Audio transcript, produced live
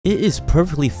It is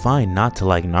perfectly fine not to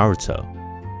like Naruto.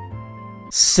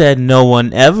 Said no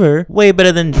one ever. Way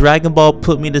better than Dragon Ball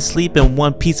put me to sleep in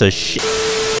one piece of shit.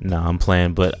 Nah, I'm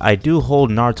playing, but I do hold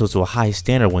Naruto to a high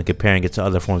standard when comparing it to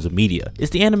other forms of media.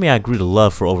 It's the anime I grew to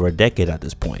love for over a decade at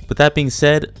this point. But that being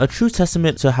said, a true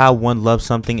testament to how one loves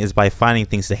something is by finding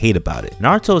things to hate about it.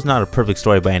 Naruto is not a perfect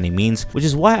story by any means, which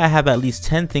is why I have at least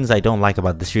 10 things I don't like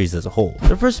about the series as a whole.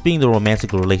 The first being the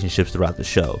romantic relationships throughout the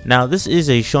show. Now, this is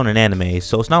a shonen anime,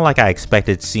 so it's not like I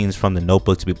expected scenes from the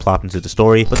Notebook to be plopped into the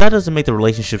story, but that doesn't make the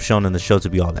relationship shown in the show to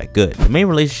be all that good. The main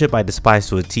relationship I despise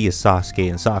to a T is Sasuke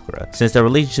and Sakura, since their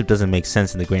relationship doesn't make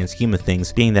sense in the grand scheme of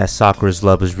things, being that Sakura's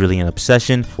love is really an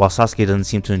obsession, while Sasuke doesn't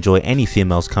seem to enjoy any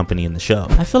female's company in the show.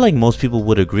 I feel like most people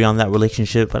would agree on that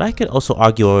relationship, but I could also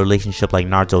argue a relationship like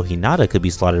Naruto-Hinata could be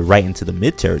slotted right into the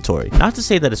mid territory. Not to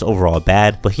say that it's overall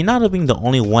bad, but Hinata being the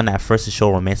only one at first to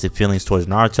show romantic feelings towards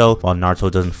Naruto, while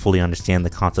Naruto doesn't fully understand the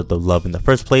concept of love in the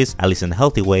first place, at least in a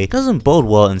healthy way, doesn't bode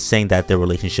well in saying that their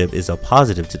relationship is a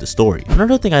positive to the story.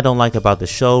 Another thing I don't like about the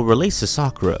show relates to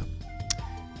Sakura.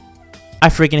 I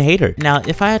freaking hate her. Now,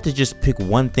 if I had to just pick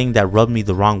one thing that rubbed me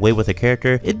the wrong way with her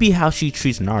character, it'd be how she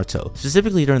treats Naruto,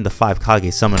 specifically during the 5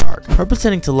 Kage summon arc. Her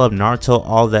pretending to love Naruto,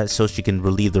 all that so she can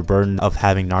relieve the burden of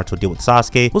having Naruto deal with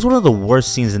Sasuke, was one of the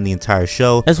worst scenes in the entire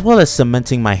show, as well as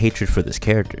cementing my hatred for this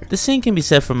character. The same can be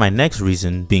said for my next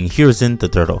reason, being Hiruzen, the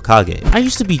 3rd Hokage. I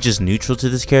used to be just neutral to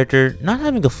this character, not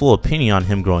having a full opinion on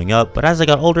him growing up, but as I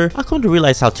got older, I come to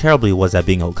realize how terrible he was at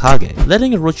being Hokage.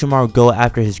 Letting Orochimaru go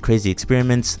after his crazy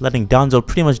experiments, letting Danzo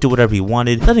pretty much do whatever he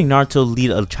wanted, letting Naruto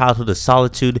lead a childhood of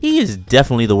solitude, he is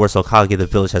definitely the worst Hokage the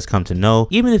village has come to know,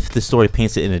 even if the story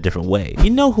paints it in a different way. You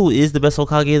know who is the best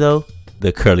Hokage though?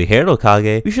 The Curly Haired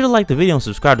Hokage. Be sure to like the video and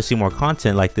subscribe to see more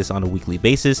content like this on a weekly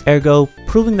basis, ergo,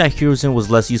 proving that Hiruzen was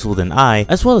less useful than I,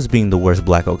 as well as being the worst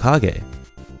black Hokage.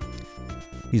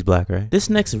 He's black, right? This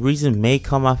next reason may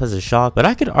come off as a shock, but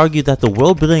I could argue that the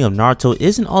world building of Naruto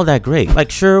isn't all that great. Like,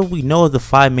 sure, we know of the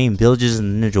 5 main villages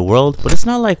in the ninja world, but it's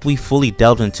not like we fully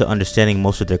delved into understanding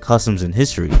most of their customs and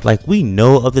history. Like, we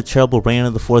know of the terrible reign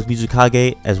of the 4th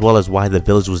Mizukage, as well as why the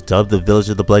village was dubbed the Village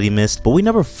of the Bloody Mist, but we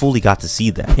never fully got to see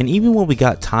that. And even when we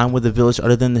got time with the village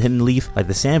other than the Hidden Leaf, like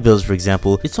the Sand Village for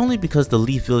example, it's only because the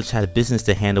Leaf Village had business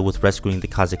to handle with rescuing the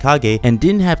Kazekage and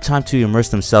didn't have time to immerse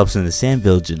themselves in the Sand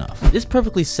Village enough. This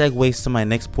perfectly segues to my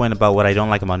next point about what I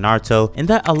don't like about Naruto, and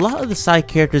that a lot of the side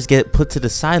characters get put to the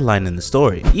sideline in the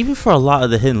story. Even for a lot of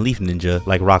the Hidden Leaf ninja,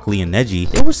 like Rock Lee and Neji,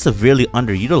 they were severely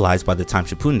underutilized by the time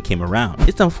Shippuden came around.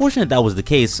 It's unfortunate that was the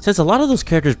case, since a lot of those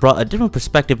characters brought a different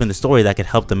perspective in the story that could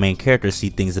help the main characters see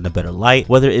things in a better light,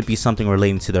 whether it be something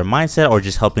relating to their mindset or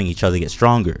just helping each other get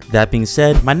stronger. That being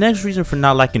said, my next reason for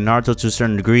not liking Naruto to a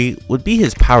certain degree would be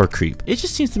his power creep. It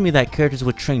just seems to me that characters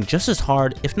would train just as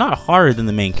hard, if not harder than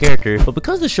the main character, but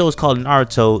because the show is called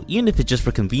Naruto, even if it's just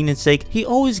for convenience sake, he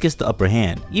always gets the upper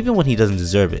hand, even when he doesn't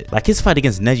deserve it. Like his fight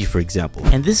against Neji for example.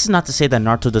 And this is not to say that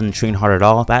Naruto doesn't train hard at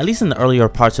all, but at least in the earlier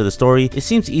parts of the story, it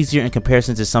seems easier in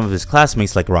comparison to some of his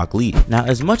classmates like Rock Lee. Now,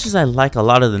 as much as I like a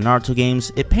lot of the Naruto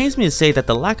games, it pains me to say that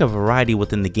the lack of variety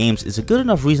within the games is a good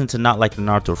enough reason to not like the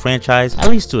Naruto franchise, at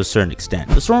least to a certain extent.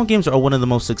 The Storm games are one of the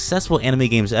most successful anime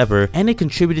games ever, and it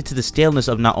contributed to the staleness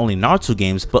of not only Naruto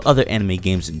games, but other anime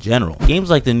games in general. Games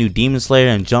like the new Demon Slayer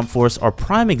and Jump Force are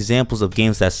prime examples of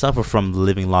games that suffer from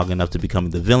living long enough to becoming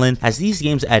the villain, as these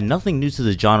games add nothing new to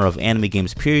the genre of anime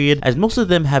games period, as most of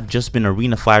them have just been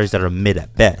arena fighters that are mid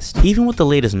at best. Even with the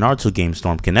latest Naruto game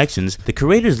Storm Connections, the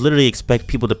creators literally expect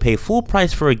people to pay full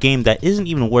price for a game that isn't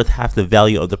even worth half the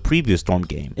value of the previous Storm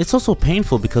game. It's also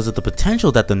painful because of the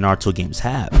potential that the Naruto games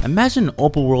have. Imagine an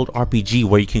open world RPG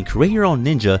where you can create your own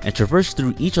ninja and traverse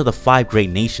through each of the 5 great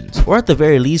nations, or at the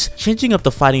very least, changing up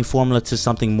the fighting formula to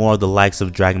something more of the likes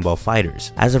of Dragon Ball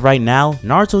FighterZ. As of right now,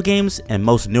 Naruto games and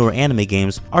most newer anime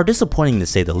games are disappointing to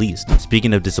say the least.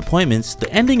 Speaking of disappointments,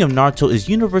 the ending of Naruto is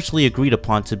universally agreed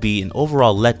upon to be an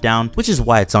overall letdown, which is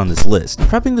why it's on this list.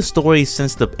 Prepping the story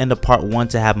since the end of part 1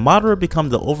 to have Madara become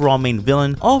the overall main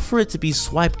villain, all for it to be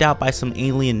swiped out by some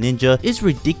alien ninja, is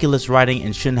ridiculous writing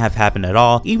and shouldn't have happened at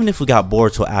all, even if we got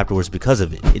bored till afterwards because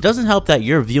of it. It doesn't help that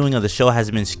your viewing of the show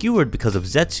has been skewered because of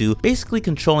Zetsu basically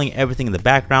controlling everything in the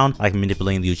background, like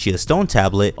manipulating the Uchiha Stone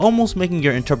Tablet, almost making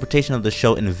your interpretation of the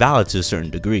show invalid to a certain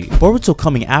degree. Boruto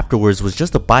coming afterwards was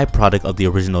just a byproduct of the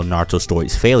original Naruto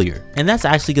story's failure. And that's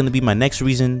actually going to be my next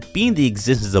reason, being the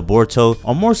existence of Boruto,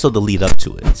 or more so the lead up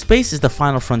to it. Space is the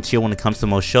final frontier when it comes to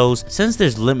most shows, since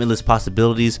there's limitless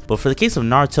possibilities, but for the case of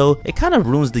Naruto, it kind of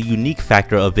ruins the unique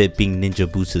factor of it being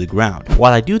ninja boots to the ground.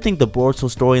 While I do think the Boruto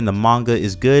story in the manga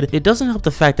is good, it doesn't help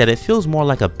the fact that it feels more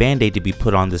like a band-aid to be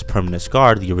put on this permanent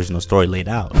scar the original story laid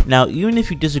out. Now, even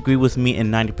if you disagree with me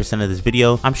in 90% of this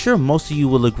video, I'm sure most of you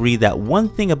will agree that one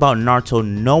thing about Naruto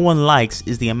no one likes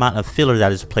is the amount of filler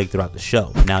that is plagued throughout the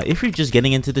show. Now, if you're just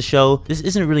getting into the show, this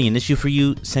isn't really an issue for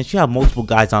you since you have multiple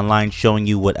guides online showing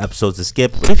you what episodes to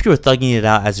skip, but if you were thugging it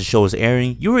out as the show was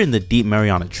airing, you were in the deep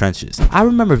Mariana trenches. I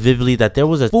remember vividly that there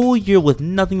was a full year with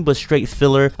nothing but straight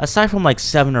filler, aside from like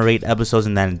 7 or 8 episodes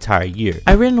in that entire year.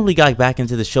 I randomly got back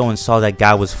into the show and saw that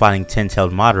guy was fighting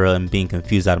 10-tailed Madara and being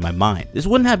confused out of my mind. This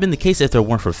wouldn't have been the case if there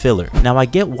weren't for filler. Now, I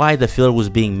get why the filler was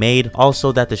being made,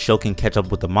 also that the show can catch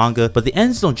up with the manga, but the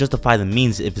ends don't justify the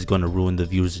means if it's going to ruin the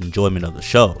viewer's enjoyment of the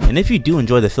show. And if you do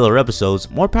enjoy the filler episodes,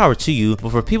 more power to you,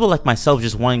 but for people like myself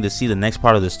just wanting to see the next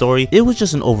part of the story, it was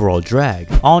just an overall drag.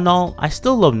 All in all, I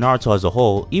still love Naruto as a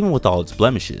whole, even with all its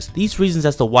blemishes. These reasons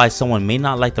as to why someone may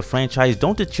not like the franchise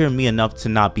don't deter me enough to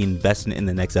not be invested in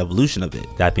the next evolution of it.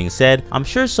 That being said, I'm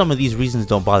sure some of these reasons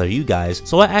don't bother you guys,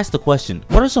 so I asked the question,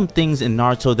 what are some things in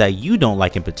Naruto that you don't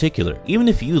like in particular? Even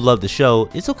if you love the show,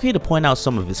 it's okay to point out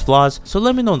some of its flaws, so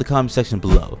let me know in the comment section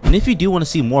below. And if you do want to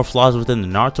see more flaws within the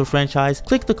Naruto franchise,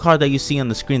 click the card that you see on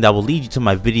the screen that will lead you to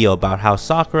my video about how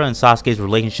Sakura and Sasuke's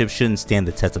relationship shouldn't stand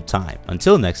the test of time.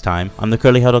 Until next time, I'm the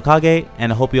Curly Haired Hokage,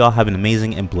 and I hope you all have an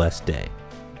amazing and blessed day.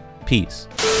 Peace.